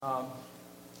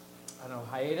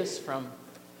hiatus from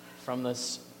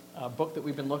this book that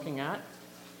we've been looking at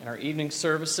in our evening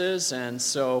services, and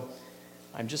so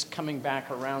I'm just coming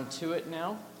back around to it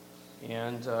now.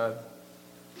 And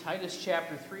Titus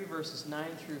chapter 3, verses 9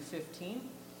 through 15. I'm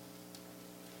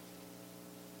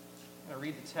going to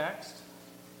read the text.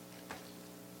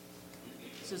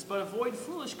 It says, "But avoid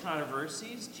foolish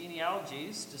controversies,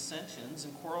 genealogies, dissensions,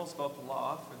 and quarrels about the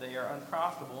law, for they are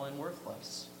unprofitable and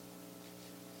worthless.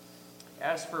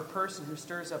 As for a person who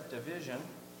stirs up division,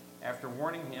 after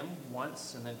warning him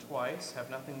once and then twice,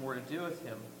 have nothing more to do with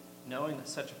him, knowing that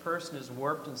such a person is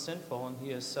warped and sinful, and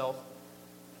he is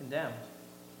self-condemned.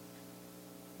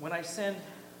 When I send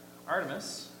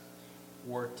Artemas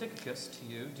or Tychicus to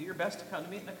you, do your best to come to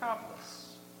me at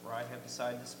Nicopolis, where I have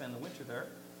decided to spend the winter there.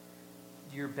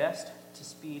 Do your best to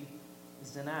speed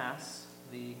Zenas,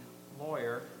 the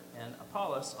lawyer, and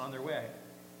Apollos on their way.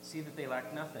 See that they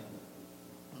lack nothing.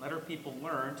 And let our people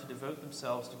learn to devote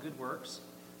themselves to good works,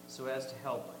 so as to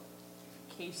help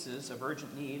cases of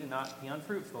urgent need and not be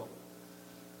unfruitful.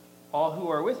 All who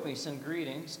are with me send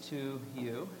greetings to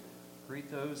you. Greet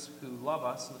those who love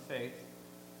us in the faith.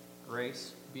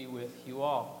 Grace be with you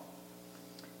all."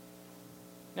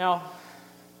 Now,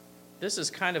 this is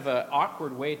kind of an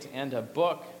awkward way to end a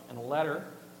book and a letter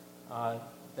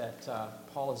that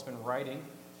Paul has been writing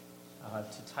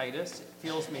to Titus. It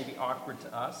feels maybe awkward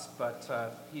to us, but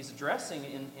he's addressing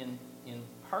in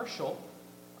partial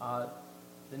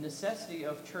the necessity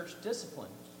of church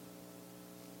discipline.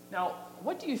 Now,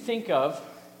 what do you think of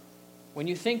when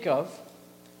you think of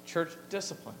church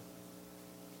discipline?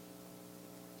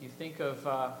 Do you think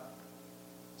of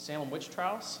Salem witch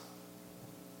trials?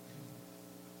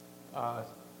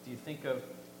 Do you think of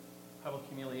public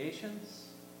humiliations,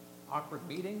 awkward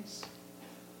meetings?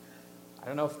 I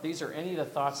don't know if these are any of the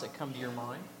thoughts that come to your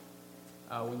mind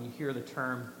when you hear the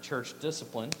term church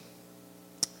discipline.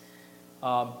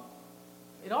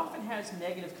 It often has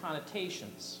negative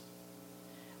connotations.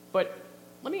 But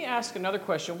let me ask another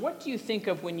question. What do you think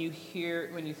of when you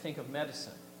think of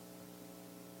medicine?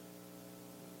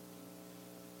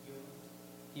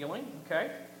 Healing?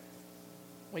 Okay.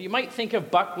 Well, you might think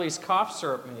of Buckley's cough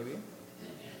syrup, maybe,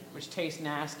 which tastes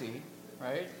nasty,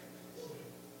 right?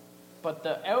 But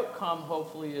the outcome,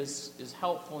 hopefully, is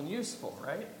helpful and useful,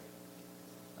 right?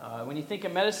 When you think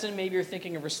of medicine, maybe you're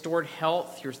thinking of restored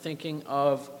health. You're thinking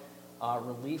of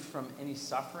relief from any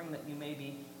suffering that you may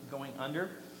be going under.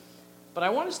 But I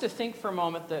want us to think for a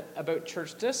moment about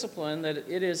church discipline, that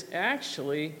it is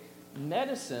actually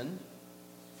medicine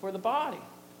for the body.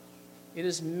 It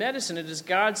is medicine. It is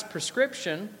God's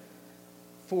prescription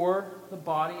for the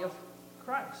body of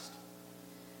Christ.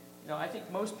 You know, I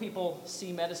think most people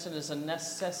see medicine as a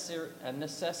necessary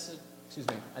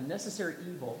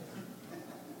evil.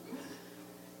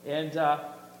 And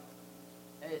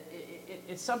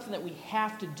it's something that we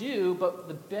have to do, but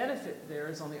the benefit there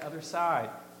is on the other side.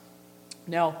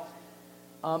 Now,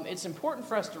 it's important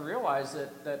for us to realize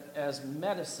that as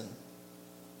medicine,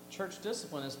 church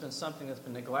discipline has been something that's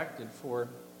been neglected for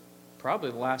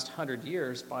probably the last 100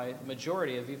 years by the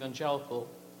majority of evangelical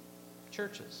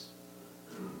churches.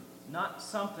 Not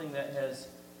something that has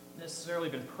necessarily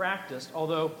been practiced,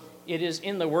 although it is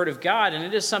in the Word of God, and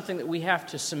it is something that we have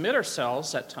to submit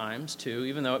ourselves at times to,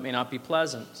 even though it may not be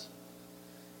pleasant.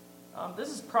 This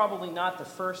is probably not the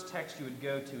first text you would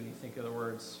go to when you think of the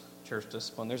words church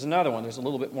discipline. There's another one. There's a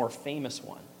little bit more famous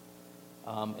one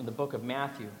in the book of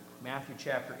Matthew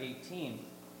chapter 18.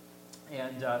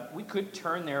 And we could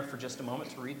turn there for just a moment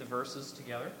to read the verses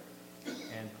together.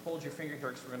 And hold your finger here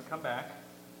because we're going to come back.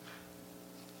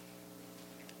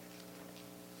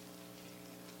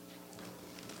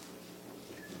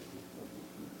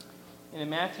 And in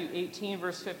Matthew 18,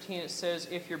 verse 15, it says,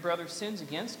 "If your brother sins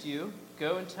against you,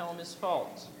 go and tell him his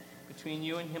fault, between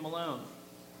you and him alone.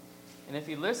 And if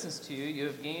he listens to you, you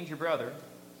have gained your brother.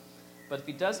 But if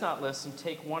he does not listen,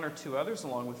 take one or two others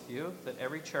along with you, that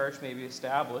every charge may be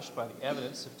established by the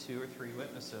evidence of 2 or 3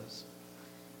 witnesses.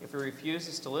 If he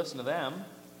refuses to listen to them,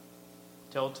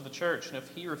 tell it to the church. And if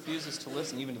he refuses to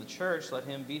listen even to the church, let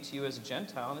him be to you as a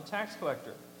Gentile and a tax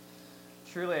collector.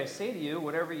 Truly I say to you,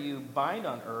 whatever you bind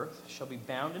on earth shall be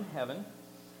bound in heaven,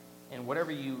 and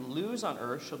whatever you loose on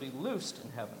earth shall be loosed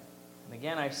in heaven. And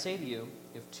again I say to you,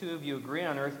 if 2 of you agree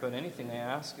on earth about anything they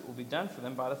ask, it will be done for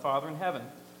them by the Father in heaven.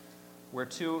 Where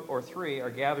 2 or 3 are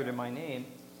gathered in my name,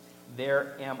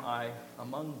 there am I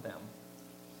among them."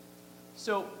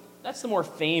 So that's the more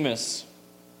famous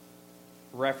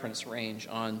reference range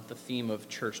on the theme of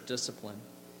church discipline.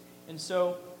 And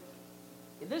so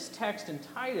in this text in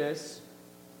Titus,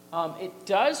 it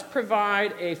does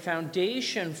provide a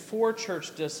foundation for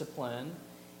church discipline.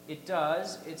 It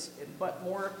does, but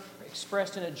more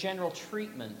expressed in a general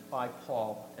treatment by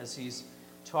Paul as he's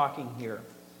talking here.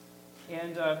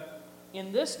 And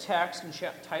in this text, in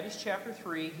Titus chapter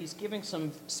 3, he's giving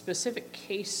some specific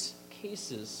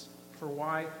cases for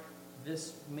why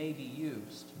this may be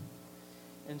used.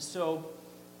 And so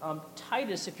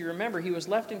Titus, if you remember, he was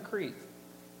left in Crete.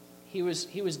 He was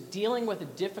dealing with a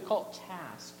difficult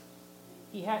task.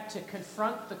 He had to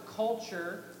confront the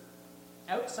culture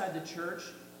outside the church,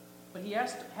 but he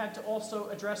had to also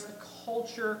address the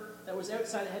culture that was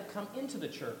outside that had come into the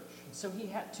church. And so he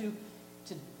had to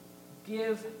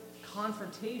give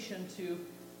confrontation to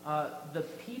the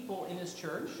people in his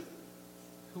church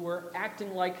who were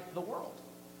acting like the world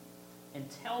and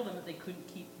tell them that they couldn't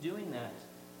keep doing that.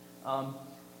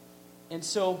 And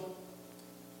so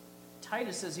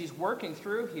Titus, as he's working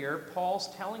through here, Paul's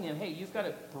telling him, hey, you've got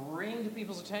to bring to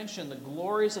people's attention the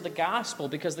glories of the gospel,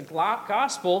 because the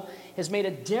gospel has made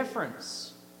a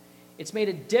difference. It's made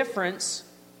a difference,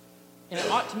 and it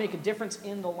ought to make a difference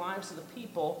in the lives of the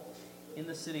people in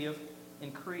the city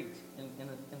in Crete, in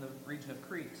the region of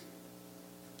Crete.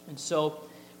 And so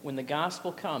when the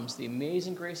gospel comes, the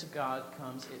amazing grace of God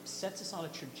comes, it sets us on a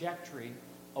trajectory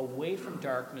away from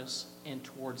darkness and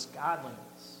towards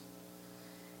godliness.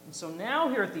 And so now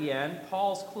here at the end,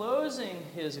 Paul's closing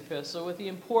his epistle with the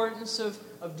importance of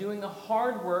doing the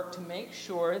hard work to make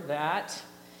sure that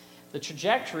the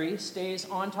trajectory stays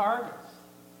on target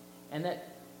and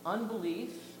that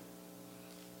unbelief,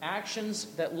 actions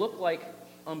that look like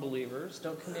unbelievers,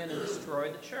 don't come in and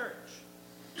destroy the church.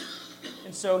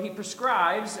 And so he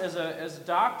prescribes, as a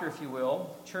doctor, if you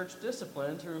will, church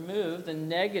discipline to remove the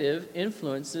negative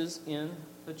influences in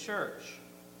the church.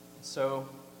 So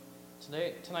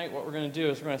tonight what we're going to do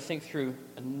is we're going to think through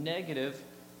a negative,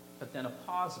 but then a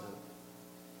positive.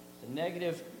 The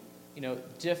negative,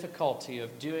 difficulty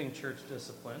of doing church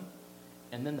discipline,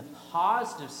 and then the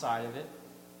positive side of it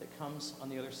that comes on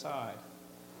the other side.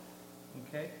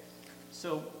 Okay?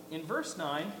 So in verse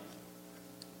 9,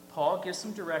 Paul gives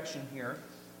some direction here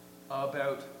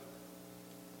about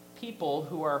people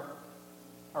who are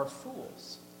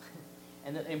fools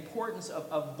and the importance of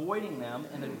avoiding them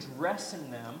and addressing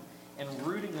them and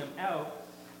rooting them out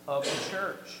of the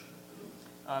church.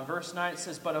 Verse 9, it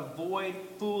says, "But avoid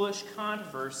foolish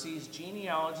controversies,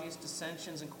 genealogies,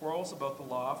 dissensions, and quarrels about the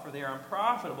law, for they are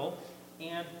unprofitable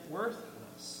and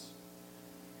worthless."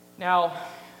 Now,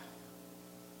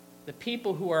 the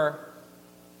people who are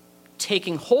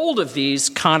taking hold of these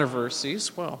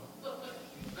controversies, well,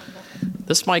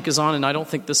 this mic is on, and I don't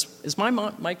think is my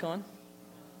mic on?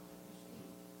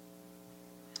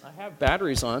 I have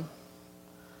batteries on.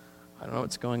 I don't know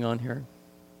what's going on here.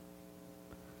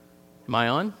 Am I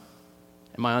on?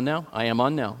 Am I on now? I am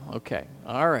on now. Okay.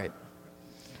 All right.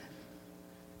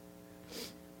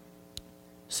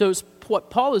 So what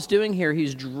Paul is doing here,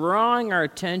 he's drawing our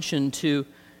attention to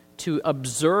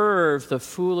observe the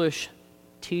foolish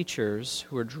teachers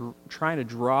who are trying to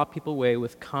draw people away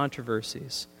with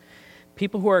controversies.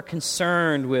 People who are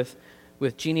concerned with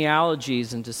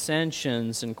genealogies and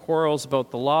dissensions and quarrels about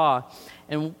the law.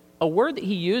 And a word that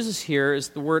he uses here is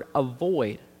the word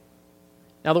avoid.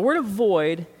 Now, the word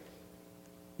avoid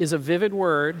is a vivid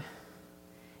word.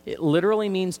 It literally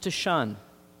means to shun.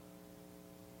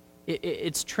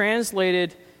 It's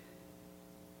translated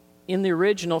from the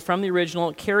original.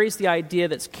 It carries the idea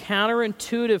that's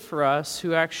counterintuitive for us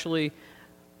who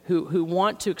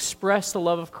want to express the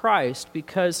love of Christ,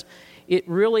 because it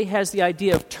really has the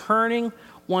idea of turning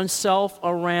oneself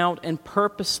around and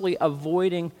purposely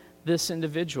avoiding this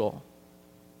individual.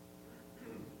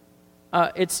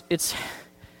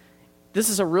 This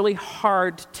is a really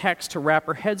hard text to wrap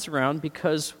our heads around,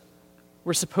 because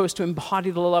we're supposed to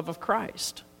embody the love of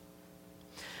Christ.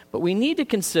 But we need to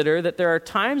consider that there are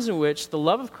times in which the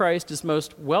love of Christ is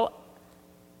most well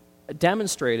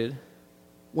demonstrated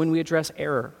when we address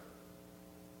error.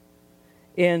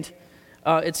 And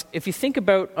if you think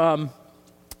about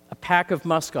a pack of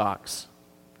muskox,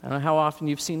 I don't know how often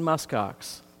you've seen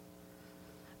muskox,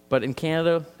 but in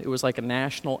Canada it was like a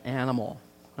national animal,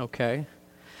 okay?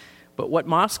 But what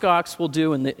muskox will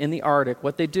do in the Arctic,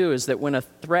 what they do is that when a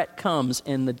threat comes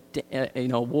and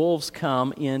the wolves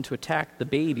come in to attack the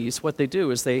babies, what they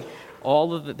do is they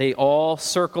all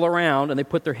circle around and they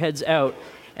put their heads out,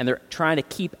 and they're trying to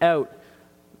keep out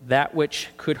that which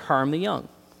could harm the young.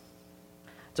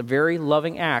 It's a very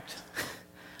loving act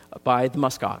by the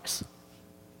muskox.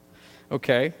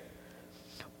 Okay?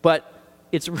 But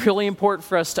it's really important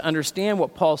for us to understand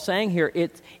what Paul's saying here.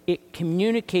 It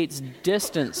communicates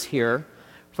distance here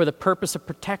for the purpose of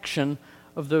protection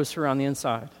of those who are on the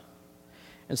inside.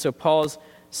 And so Paul is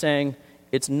saying,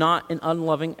 it's not an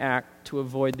unloving act to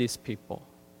avoid these people.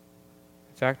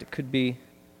 In fact, it could be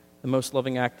the most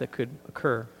loving act that could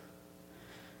occur.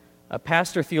 A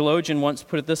pastor theologian once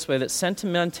put it this way, that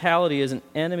sentimentality is an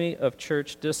enemy of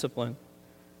church discipline.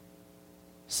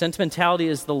 Sentimentality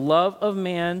is the love of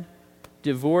man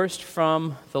divorced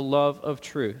from the love of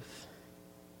truth.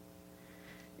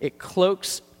 It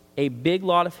cloaks a big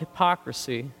lot of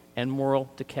hypocrisy and moral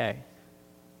decay.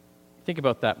 Think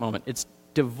about that moment. It's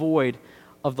devoid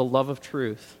of the love of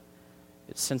truth.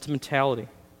 It's sentimentality.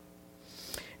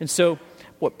 And so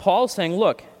what Paul's saying,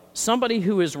 look, somebody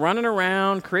who is running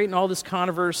around creating all this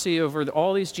controversy over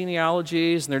all these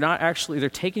genealogies, and they're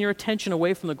taking your attention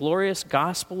away from the glorious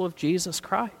gospel of Jesus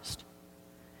Christ.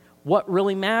 What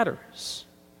really matters?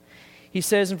 He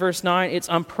says in verse 9, it's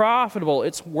unprofitable,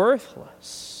 it's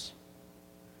worthless.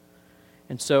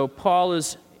 And so Paul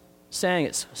is saying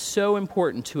it's so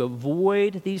important to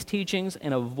avoid these teachings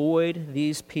and avoid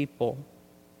these people.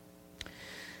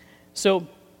 So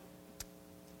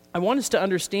I want us to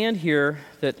understand here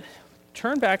that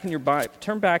turn back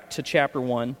to chapter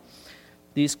 1.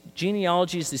 These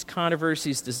genealogies, these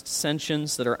controversies, these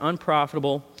dissensions that are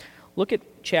unprofitable. Look at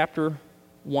chapter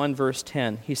 1, verse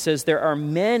 10. He says, there are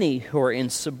many who are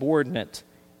insubordinate,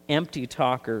 empty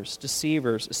talkers,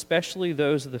 deceivers, especially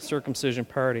those of the circumcision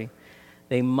party.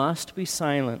 They must be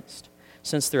silenced,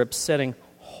 since they're upsetting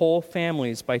whole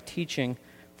families by teaching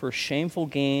for shameful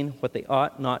gain what they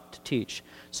ought not to teach.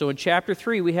 So in chapter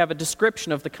 3, we have a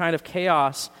description of the kind of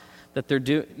chaos that they're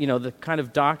the kind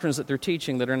of doctrines that they're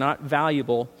teaching that are not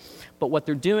valuable. But what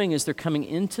they're doing is they're coming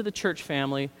into the church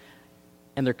family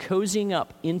and they're cozying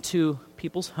up into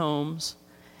people's homes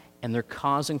and they're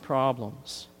causing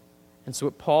problems. And so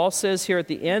what Paul says here at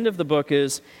the end of the book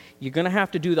is you're going to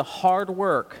have to do the hard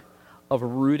work of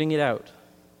rooting it out.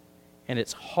 And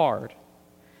it's hard.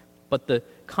 But the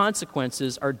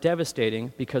consequences are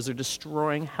devastating because they're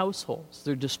destroying households.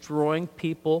 They're destroying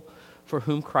people for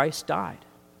whom Christ died.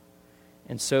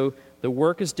 And so the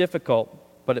work is difficult,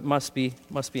 but it must be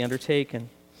undertaken.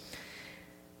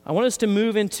 I want us to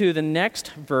move into the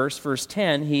next verse, verse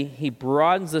 10. He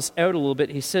broadens this out a little bit.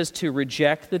 He says to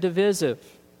reject the divisive.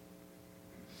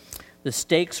 The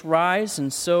stakes rise,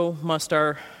 and so must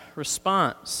our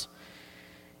response.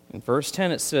 In verse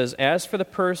 10 it says, as for the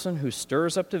person who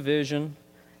stirs up division,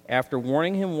 after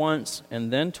warning him once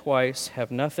and then twice, have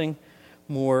nothing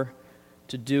more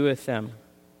to do with them.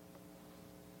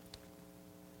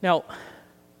 Now,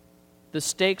 the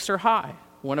stakes are high.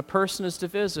 When a person is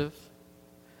divisive,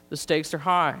 the stakes are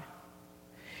high.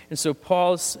 And so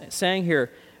Paul's saying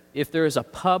here, if there is a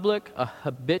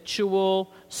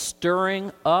habitual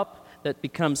stirring up that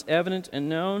becomes evident and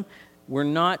known, we're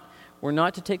not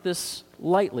to take this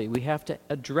lightly. We have to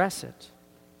address it.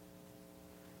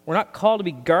 We're not called to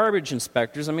be garbage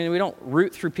inspectors. I mean, we don't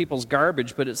root through people's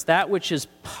garbage, but it's that which is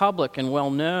public and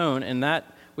well known and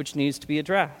that which needs to be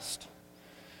addressed.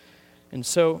 And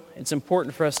so it's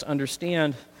important for us to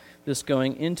understand this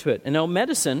going into it. And now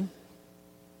medicine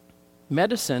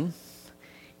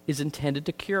is intended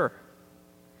to cure.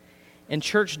 And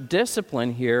church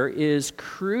discipline here is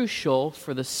crucial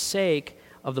for the sake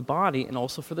of the body and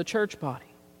also for the church body.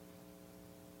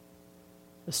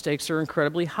 The stakes are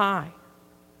incredibly high,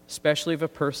 especially if a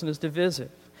person is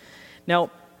divisive. Now,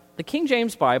 the King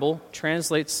James Bible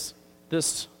translates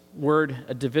this word,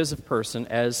 a divisive person,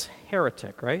 as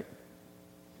heretic, right?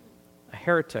 A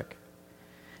heretic.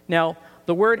 Now,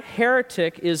 the word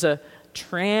heretic is a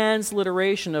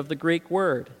transliteration of the Greek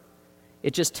word.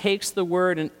 It just takes the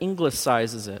word and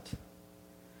anglicizes it.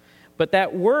 But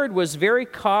that word was very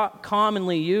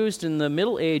commonly used in the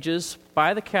Middle Ages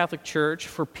by the Catholic Church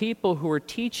for people who were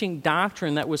teaching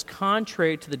doctrine that was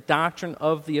contrary to the doctrine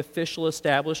of the official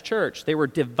established church. They were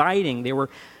dividing. They were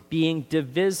being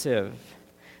divisive.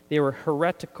 They were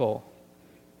heretical.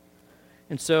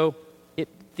 And so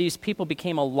these people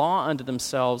became a law unto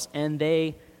themselves, and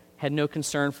they had no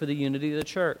concern for the unity of the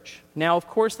church. Now, of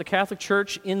course, the Catholic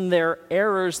Church, in their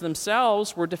errors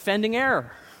themselves, were defending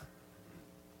error.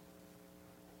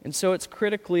 And so it's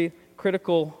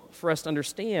critical for us to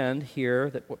understand here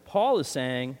that what Paul is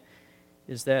saying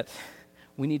is that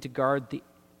we need to guard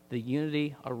the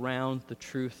unity around the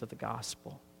truth of the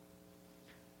gospel.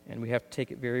 And we have to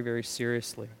take it very, very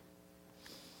seriously.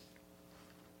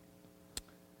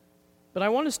 But I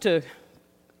want us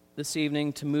this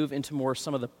evening to move into more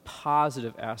some of the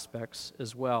positive aspects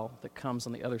as well that comes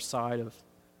on the other side of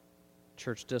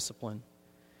church discipline.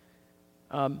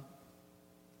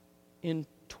 In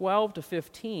 12 to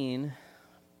 15,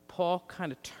 Paul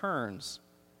kind of turns.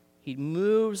 He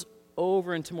moves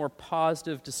over into more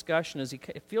positive discussion as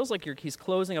it feels like he's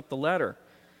closing up the letter.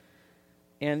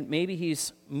 And maybe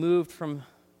he's moved from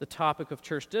the topic of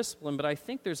church discipline, but I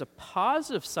think there's a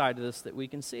positive side to this that we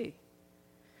can see.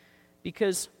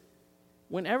 Because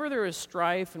whenever there is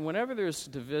strife and whenever there's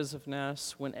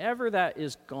divisiveness, whenever that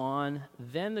is gone,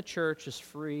 then the church is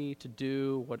free to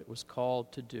do what it was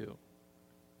called to do.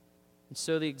 And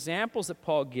so the examples that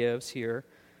Paul gives here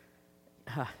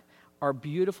are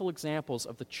beautiful examples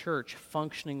of the church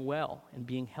functioning well and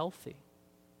being healthy.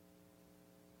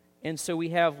 And so we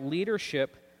have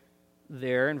leadership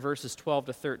there in verses 12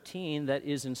 to 13 that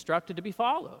is instructed to be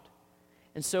followed.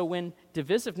 And so when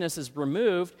divisiveness is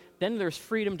removed, then there's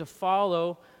freedom to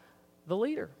follow the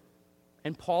leader.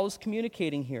 And Paul is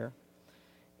communicating here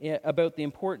about the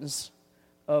importance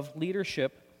of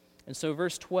leadership. And so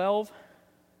verse 12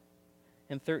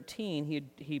 and 13,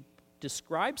 he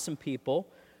describes some people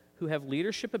who have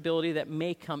leadership ability that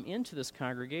may come into this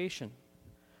congregation.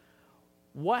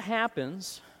 What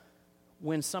happens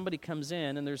when somebody comes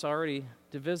in and there's already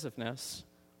divisiveness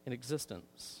in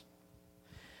existence?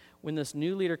 When this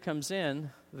new leader comes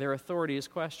in, their authority is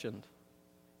questioned.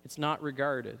 It's not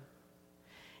regarded.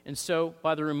 And so,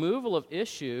 by the removal of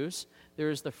issues, there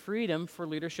is the freedom for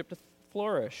leadership to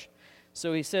flourish.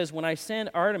 So he says, when I send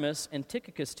Artemas and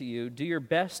Tychicus to you, do your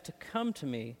best to come to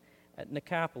me at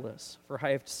Nicopolis, for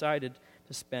I have decided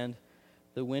to spend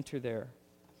the winter there.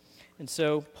 And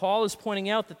so Paul is pointing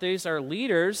out that these are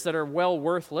leaders that are well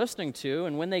worth listening to,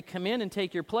 and when they come in and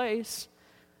take your place,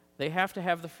 they have to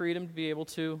have the freedom to be able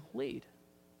to lead.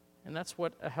 And that's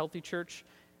what a healthy church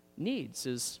needs,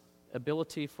 is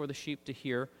ability for the sheep to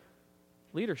hear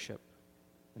leadership.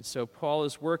 And so Paul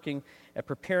is working at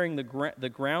preparing the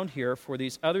ground here for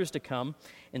these others to come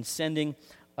and sending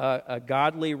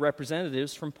godly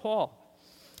representatives from Paul.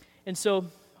 And so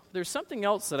there's something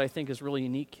else that I think is really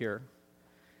unique here.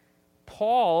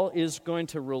 Paul is going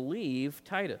to relieve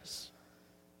Titus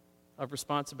of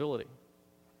responsibility.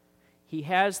 He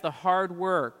has the hard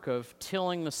work of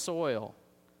tilling the soil.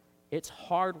 It's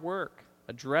hard work,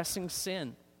 addressing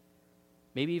sin,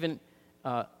 maybe even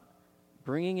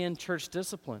bringing in church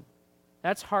discipline.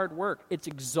 That's hard work. It's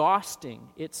exhausting.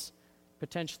 It's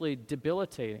potentially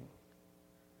debilitating.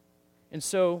 And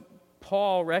so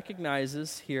Paul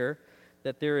recognizes here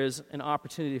that there is an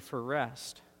opportunity for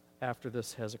rest after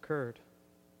this has occurred.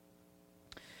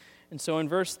 And so in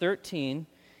verse 13,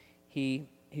 he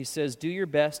says, do your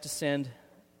best to send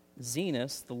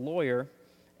Zenas, the lawyer,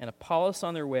 and Apollos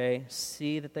on their way.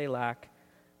 See that they lack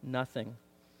nothing.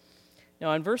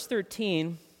 Now, in verse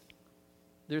 13,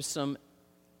 there's some,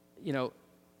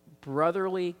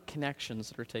 brotherly connections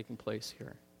that are taking place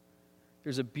here.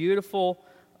 There's a beautiful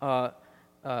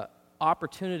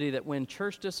opportunity that when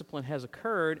church discipline has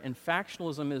occurred and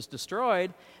factionalism is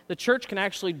destroyed, the church can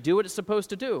actually do what it's supposed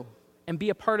to do and be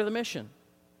a part of the mission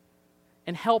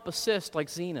and help assist like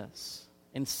Zenas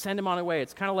and send him on their way.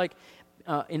 It's kind of like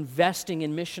investing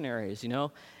in missionaries,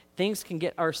 Things can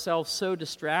get ourselves so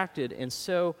distracted and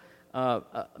so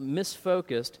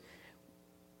misfocused.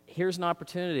 Here's an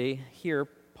opportunity here,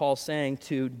 Paul's saying,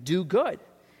 to do good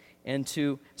and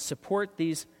to support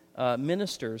these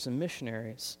ministers and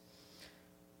missionaries.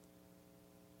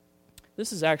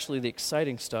 This is actually the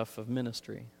exciting stuff of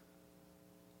ministry.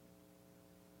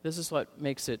 This is what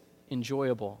makes it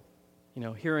enjoyable.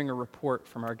 Hearing a report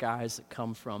from our guys that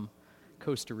come from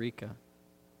Costa Rica.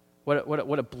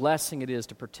 What a blessing it is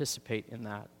to participate in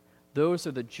that. Those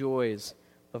are the joys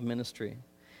of ministry.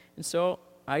 And so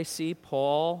I see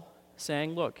Paul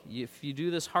saying, look, if you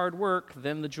do this hard work,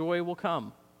 then the joy will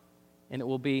come. And it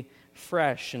will be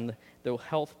fresh, and the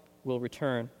health will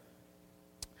return.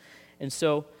 And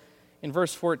so in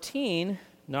verse 14,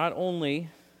 not only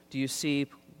do you see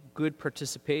good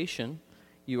participation,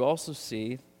 you also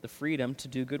see the freedom to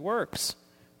do good works.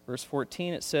 Verse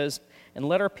 14, it says, and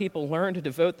let our people learn to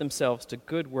devote themselves to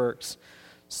good works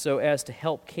so as to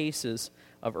help cases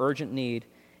of urgent need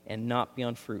and not be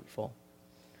unfruitful.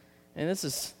 And this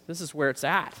is where it's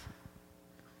at.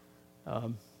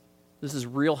 This is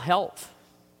real health.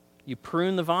 You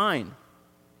prune the vine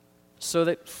so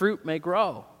that fruit may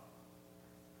grow.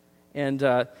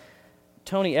 And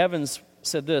Tony Evans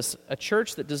said this, a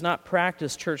church that does not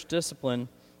practice church discipline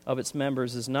of its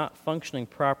members is not functioning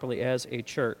properly as a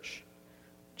church.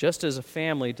 Just as a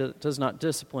family does not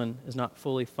discipline, is not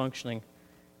fully functioning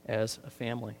as a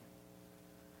family.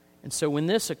 And so when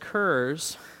this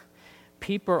occurs,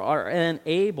 people are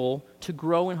able to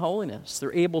grow in holiness.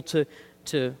 They're able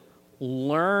to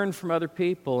learn from other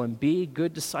people and be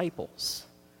good disciples.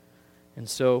 And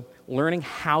so learning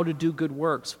how to do good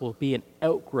works will be an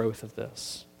outgrowth of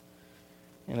this.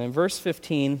 And in verse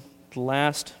 15, the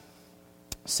last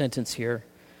sentence here,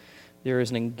 there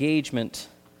is an engagement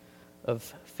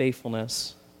of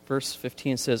faithfulness. Verse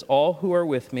 15 says, "All who are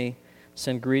with me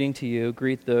send greeting to you.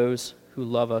 Greet those who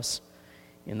love us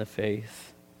in the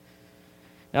faith."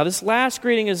 Now, this last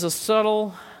greeting is a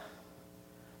subtle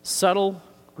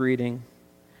greeting,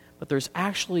 but there's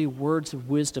actually words of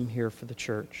wisdom here for the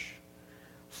church.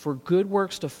 For good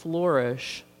works to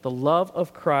flourish, the love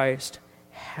of Christ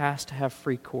has to have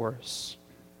free course.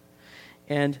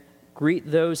 And greet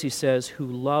those, he says, who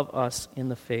love us in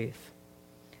the faith.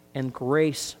 And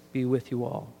grace be with you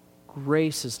all.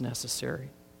 Grace is necessary.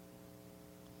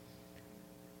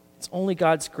 It's only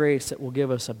God's grace that will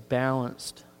give us a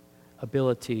balanced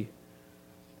ability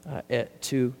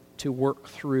to work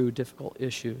through difficult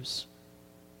issues.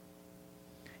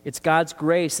 It's God's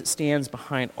grace that stands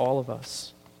behind all of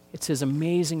us. It's His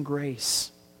amazing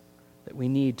grace that we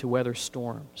need to weather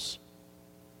storms.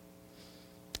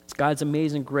 It's God's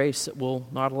amazing grace that will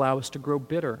not allow us to grow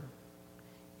bitter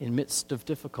in midst of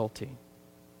difficulty.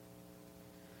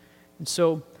 And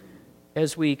so,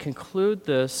 as we conclude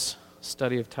this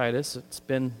study of Titus, it's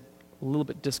been a little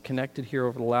bit disconnected here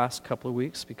over the last couple of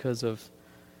weeks because of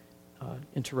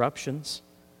interruptions.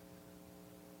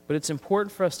 But it's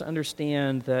important for us to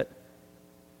understand that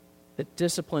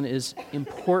discipline is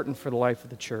important for the life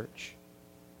of the church.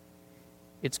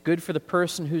 It's good for the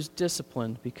person who's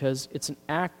disciplined because it's an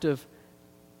act of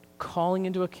calling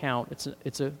into account.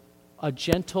 It's a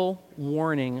gentle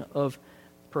warning of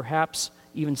perhaps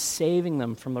even saving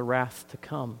them from the wrath to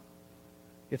come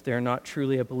if they're not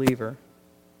truly a believer.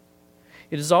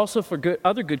 It is also for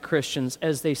other good Christians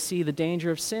as they see the danger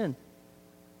of sin.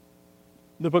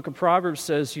 The book of Proverbs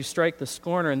says, "You strike the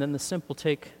scorner, and then the simple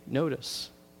take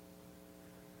notice."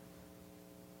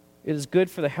 It is good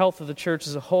for the health of the church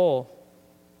as a whole,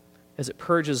 as it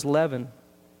purges leaven.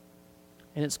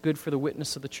 And it's good for the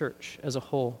witness of the church as a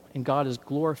whole. And God is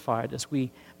glorified as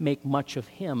we make much of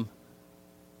Him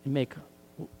and make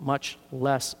much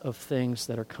less of things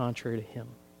that are contrary to Him.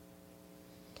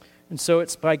 And so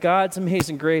it's by God's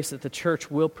amazing grace that the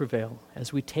church will prevail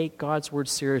as we take God's word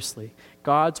seriously.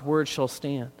 God's word shall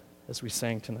stand, as we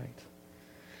sang tonight.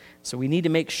 So we need to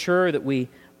make sure that we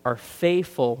are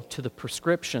faithful to the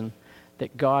prescription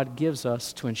that God gives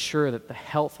us to ensure that the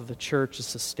health of the church is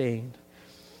sustained.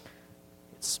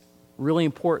 It's really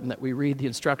important that we read the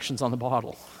instructions on the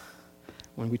bottle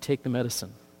when we take the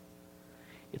medicine.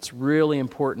 It's really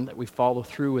important that we follow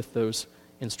through with those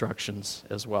instructions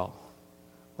as well.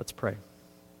 Let's pray.